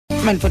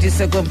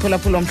Manipotise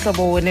komphulaphula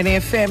omhlobo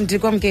wenene FM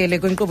ndikwamkele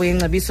kwinkqubo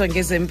Iingcebiso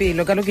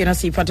Ngezempilo. Kaloku yena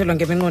siyiphathelwa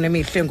ngeminqweno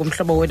emihle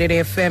ngumhlobo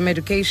wenene FM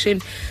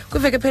Education.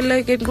 Kwiveke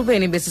phela ke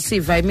enkqubeni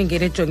besisiva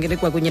imingeni ejongene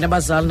kwakunye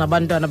nabazali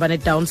nabantwana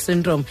bane-Down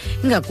syndrome,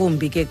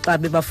 ingakumbi ke xa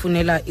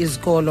bebafunela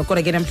izikolo.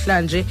 Kodwa ke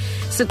namhlanje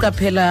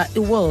siqaphela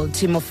i-World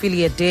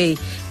Haemophilia Day.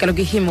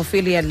 Kaloku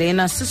i-haemophilia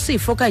lena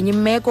sisifo okanye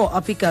imeko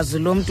apho igazi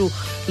lomntu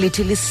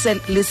lithi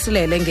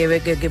lisilele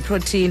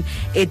ngeprotein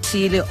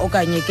ethile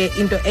okanye ke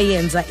into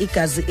eyenza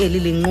igazi eli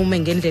linqume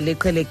ngendlela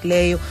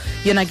eqhelekileyo.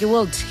 Yona ke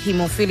World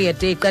Haemophilia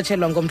Day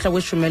iqatshelwa ngomhla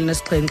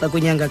we-17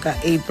 kwinyanga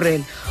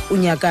ka-April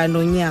unyaka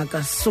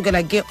nonyaka.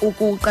 Sukela ke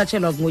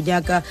ukuqatshelwa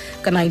ngonyaka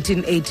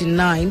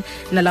ka-1989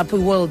 nalapho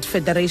i-World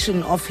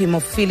Federation of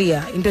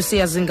Haemophilia, into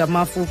siyazi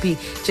ngamafuphi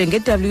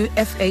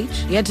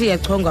njenge-WFH, yathi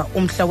yachonga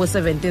umhla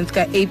we-17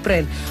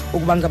 ka-April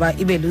ukuba ngaba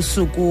ibe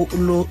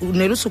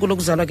lusuku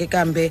lokuzalwa ke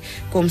kambe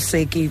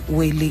komseki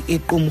weli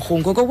iqumrhu.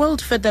 Ngoko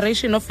World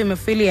Federation of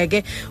Haemophilia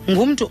ke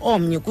ngumntu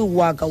omnye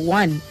kwiwaka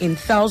 1 in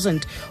 1000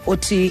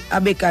 othi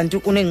abe kanti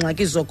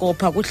unengxaki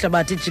zokopha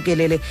kwihlabathi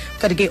jikelele,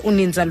 kanti ke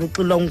uninzi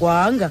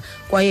aluxilongwanga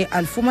kwaye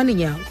alifumani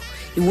nyango.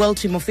 I-World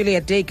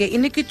Haemophilia Day ke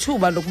inika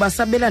ithuba lokuba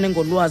sabelane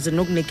ngolwazi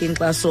nokunika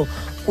inkxaso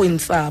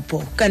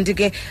kwintsapho. Kanti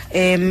ke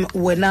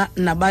wena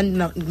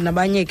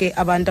nabanye ke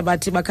abantu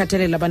abathi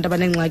bakhathalele abantu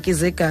abanengxaki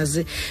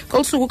zegazi,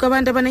 kolusuku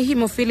abantu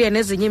abane-haemophilia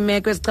nezinye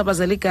imeko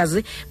ezichaphazela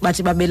igazi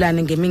bathi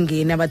babelane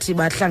ngemingeni abathi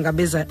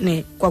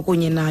bahlangabezane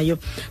kwakunye nayo.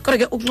 Kodwa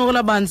ke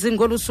ukuncokola banzi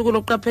ngolusuku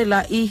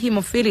lokuqaphela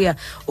i-haemophilia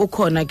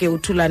ukhona ke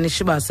uThulani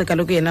Shibase.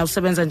 Kaloku yena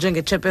usebenza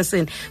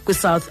njenge-chairperson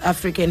kwi-South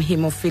African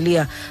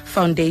Haemophilia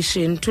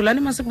Foundation. Thulani,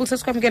 masibulise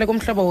sikwamkele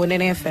kumhlobo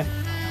wenene FM.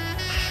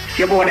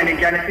 Siyabona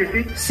njani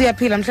sisi?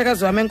 Siyaphila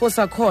mhlekazi wami,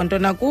 enkosi akhonto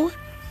nakuwe?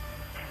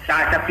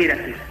 Siyaphila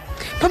sisi.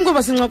 Phambi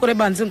koba sincokole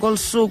banzi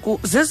ngolusuku,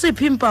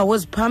 zesiphi impawu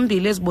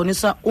eziphambili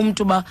ezibonisa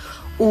umuntu ba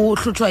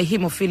uhlutshwa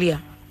yi-haemophilia?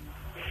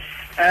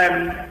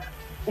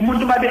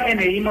 Umuntu babe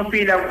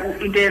ene-haemophilia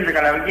into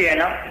eyenzekala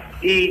kuyena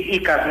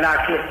igazi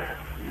lakhe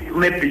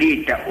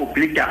ubleeda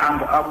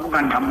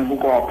unganqamuki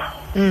ukopha.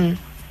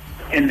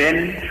 And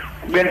then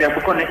kwenza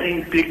kukhona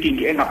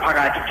i-bleeding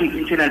engaphakathi,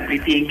 internal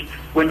bleeding,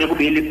 kwenye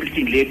kube ile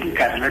bleeding lethu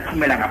igazi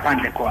lathumela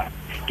ngaphandle khona.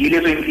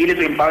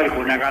 Yilezo impawu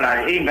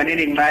ezibonakalayo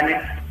ey'nganeni ey'ncane,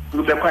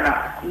 kube khona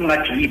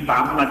ungathi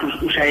ibhamu ungathi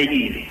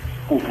ushayekile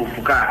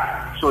kuvuvukayo.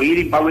 So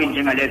yile impawu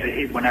enjengalezo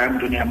ezibonakala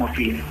umuntu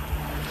one-haemophilia.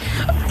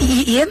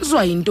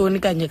 Yenziwa yintoni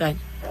kanye kanye?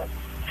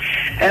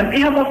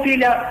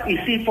 I-haemophilia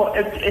isifo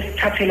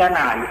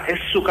esithathelanayo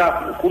esisuka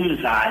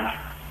kumzali.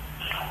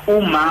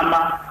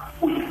 Umama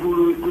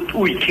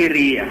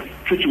uyi-carrier,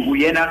 futhi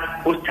uyena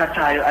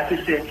osithathayo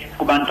asise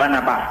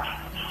kubantwana bakhe.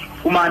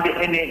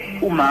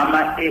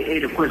 Umama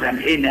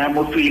elekhuzana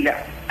ene-haemophilia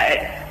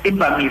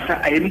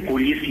imvamisa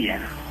ayimgulisi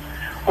yena,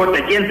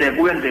 kodwa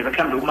kuyenzeka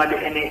mhlawumbe uma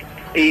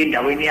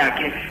endaweni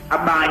yakhe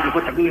abanye,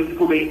 kodwa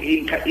kube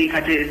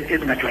iy'khathi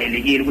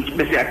ezingajwayelekile ukuthi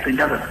bese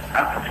agcinda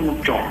afuna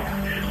ukujonga.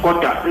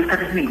 Kodwa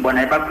isikhathi esiningi bona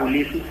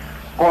ayibagulisi,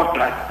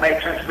 kodwa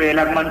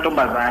bayitransfera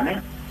kumantombazane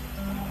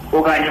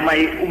okanye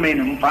ume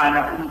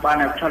nomfana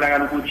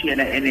kutholakala ukuthi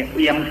yena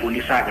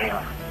uyamgulisa-ke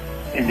yona,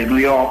 and then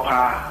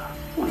uyopha,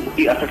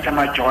 i-affect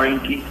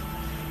ama-joint,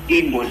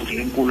 ingozi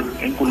enkulu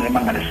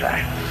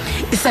emangalisayo.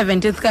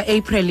 I-17th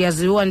ka-April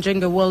yaziwa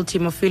njenge-World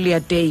Haemophilia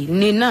Day.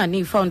 Ninani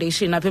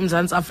i-foundation apha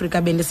eMzantsi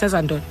Afrika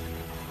bendiseza ntoni?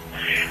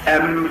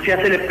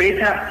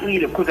 Siyacelebrata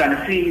ilokhuzana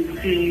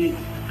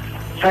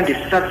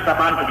sandisazisa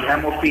abantu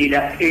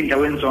nge-haemophilia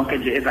ey'ndaweni zonke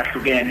nje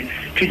ezahlukene,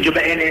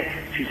 njengoba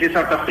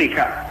sise-South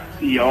Africa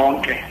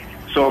yonke.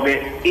 So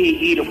ke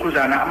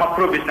ilokhuzana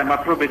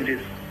ama-provinces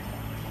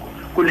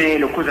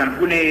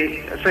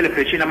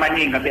kune-celebration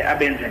amaningi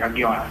abenzeka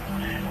kuyona.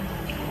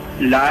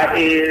 La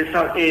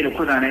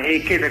elokhuzana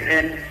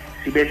e-KZN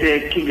sibese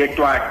King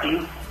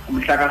Edward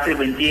umhla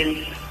ka-17,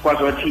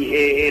 kwazothi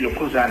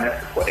elokhuzana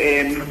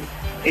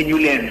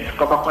e-Newlands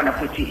kwaba khona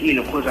futhi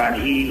ilokhuzana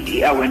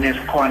i-awareness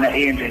khona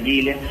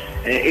eyenzekile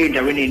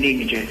ey'ndaweni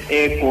ey'ningi nje.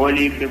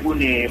 eGoli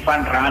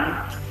bekune-fun run,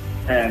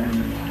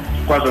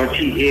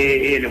 kwazothi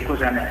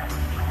elokhuzana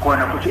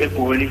khona futhi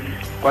eGoli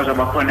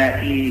kwazoba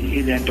khona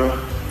ilento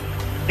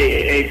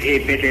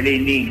ey'bhedlela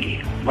ey'ningi,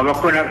 ngoba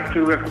khona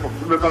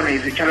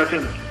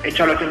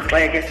eCharlotte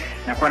Mxeke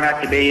nakhona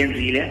ade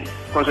beyenzile,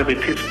 kwazobe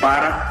Chris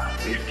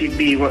Steve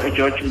Biko,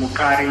 George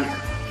Mukari,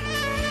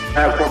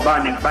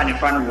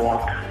 bane-fun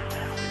walk.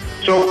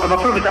 So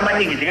ama-province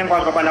amaningi nje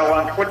ngengikwazi kwabala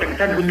wonke, kodwa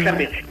ngithanda ukuthi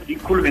mhlambe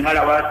ngikhulume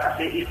ngalawa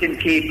ase-Eastern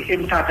Cape.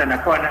 eMthatha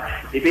nakhona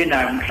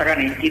bebenayo mhla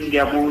ka-19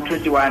 kuya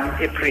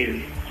ku-21 April,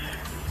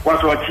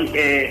 kwazothi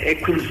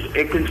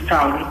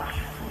eQueenstown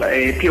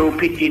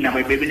POPD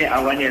nabo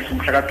bebene-awareness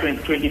umhla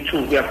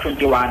ka-22 kuya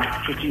ku-21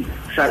 futhi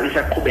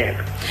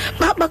isaqhubeka.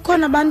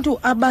 Bakhona abantu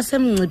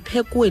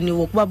abasemngciphekweni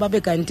wokuba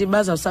babe kanti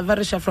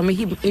bazawusafarisha from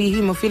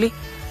i-haemophilia?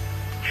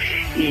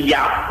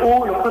 Ya,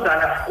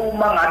 ulokhuzana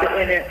uma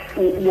ngabe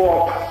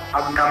uwopha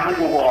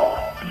akungamuki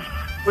ukopha,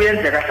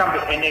 kuyenzeka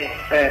mhlawumbe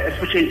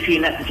especially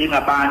thina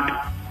njengabantu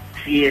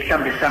siye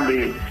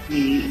mhlawumbe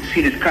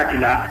sinesikhathi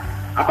la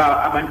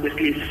abantu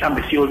besilisa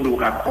sihambe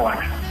siyoluka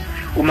khona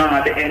uma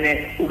ngabe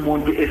ene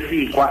umuntu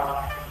esikwa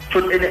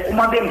futhi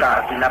uma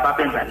bengazi laba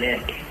benza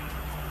lento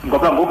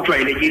ngoba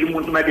ngokujwayelekile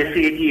umuntu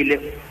mabesikile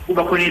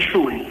kuba khona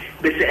ihluli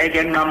bese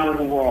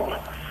ekenqamuka ngoba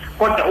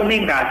kodwa uma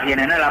ingazi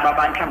yena nalabo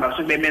abantu mhlawumbe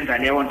subemenza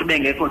leyo nto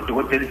bengekho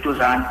dokotela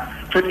ituzana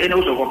futhi ene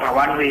uzokopha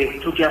one way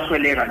futhi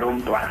uyasweleka lo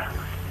mntwana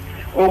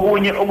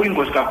okunye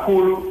okuyingozi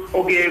kakhulu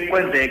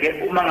okuyenkwenzeke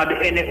uma ngabe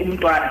ene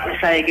umntwana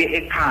eshayeke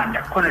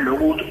ekhanda khona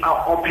lokuthi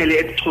ophele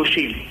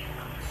ebuchoshini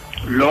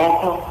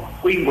lokho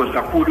kuyingozi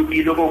kakhulu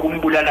kiloko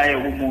kumbulalayo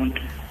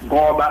kumuntu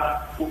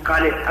ngoba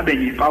uqale abe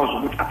nezimpawu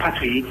zokuthi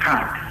aphathwe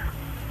ikhanda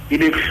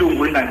ibe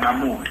kuhlungu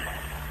inganqamuki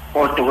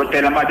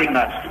odokotela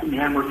mabengazi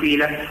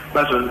iHaemophilia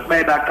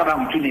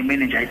bayabacabanga ukuthi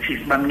une-meningitis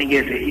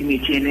bamnikeze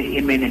imithi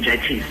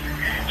ye-meningitis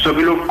so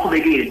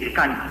belokuqhubekile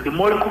ikhanda the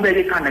more liqhubeka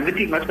ikhanda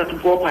ngithi ngasikhathi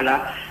ukopha la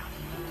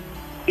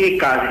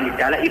igazi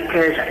lidala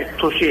ipressure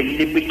ebuchosheni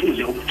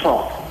lipiqize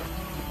ubuchopho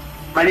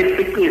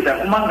malipiqiza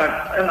uma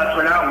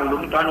engatholanga lo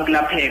mntwana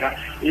ukulapheka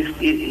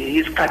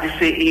isikhathi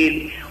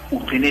se-eli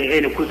ugcine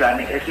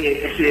elekhuzane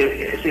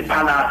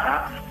esephalaza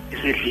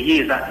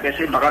esedlikiza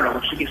bese emva kwalokho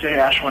kusuke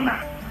seyashona.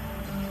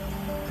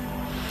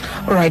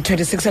 Right,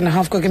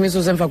 26.5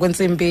 kwemizuzu emva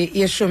kwensimbi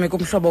yeshumi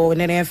kumhlobo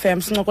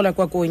we-NFM sincokola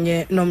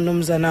kwakunye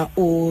nomnumzana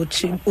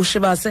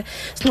uShibase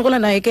sincokola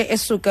naye ke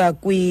esuka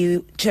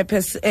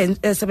kwi-chairperson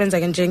esebenza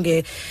ke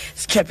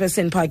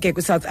njenge-chairperson phake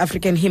kwi-South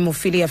African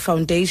Haemophilia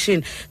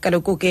Foundation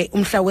kaloku ke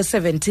umhla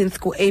we-17th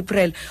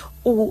ku-April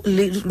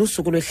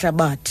lusuku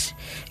lwehlabathi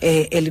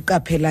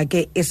eliqaphela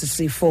ke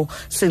esisifo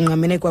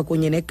sinqamene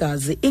kwakunye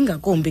negazi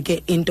ingakumbi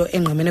ke into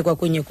enqamene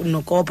kwakunye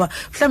nokopa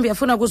mhlawumbe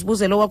yafuna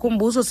ukuzibuzela wakho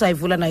umbuzo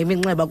sayivula nayo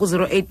iminxeba ku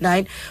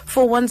 089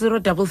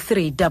 410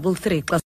 3333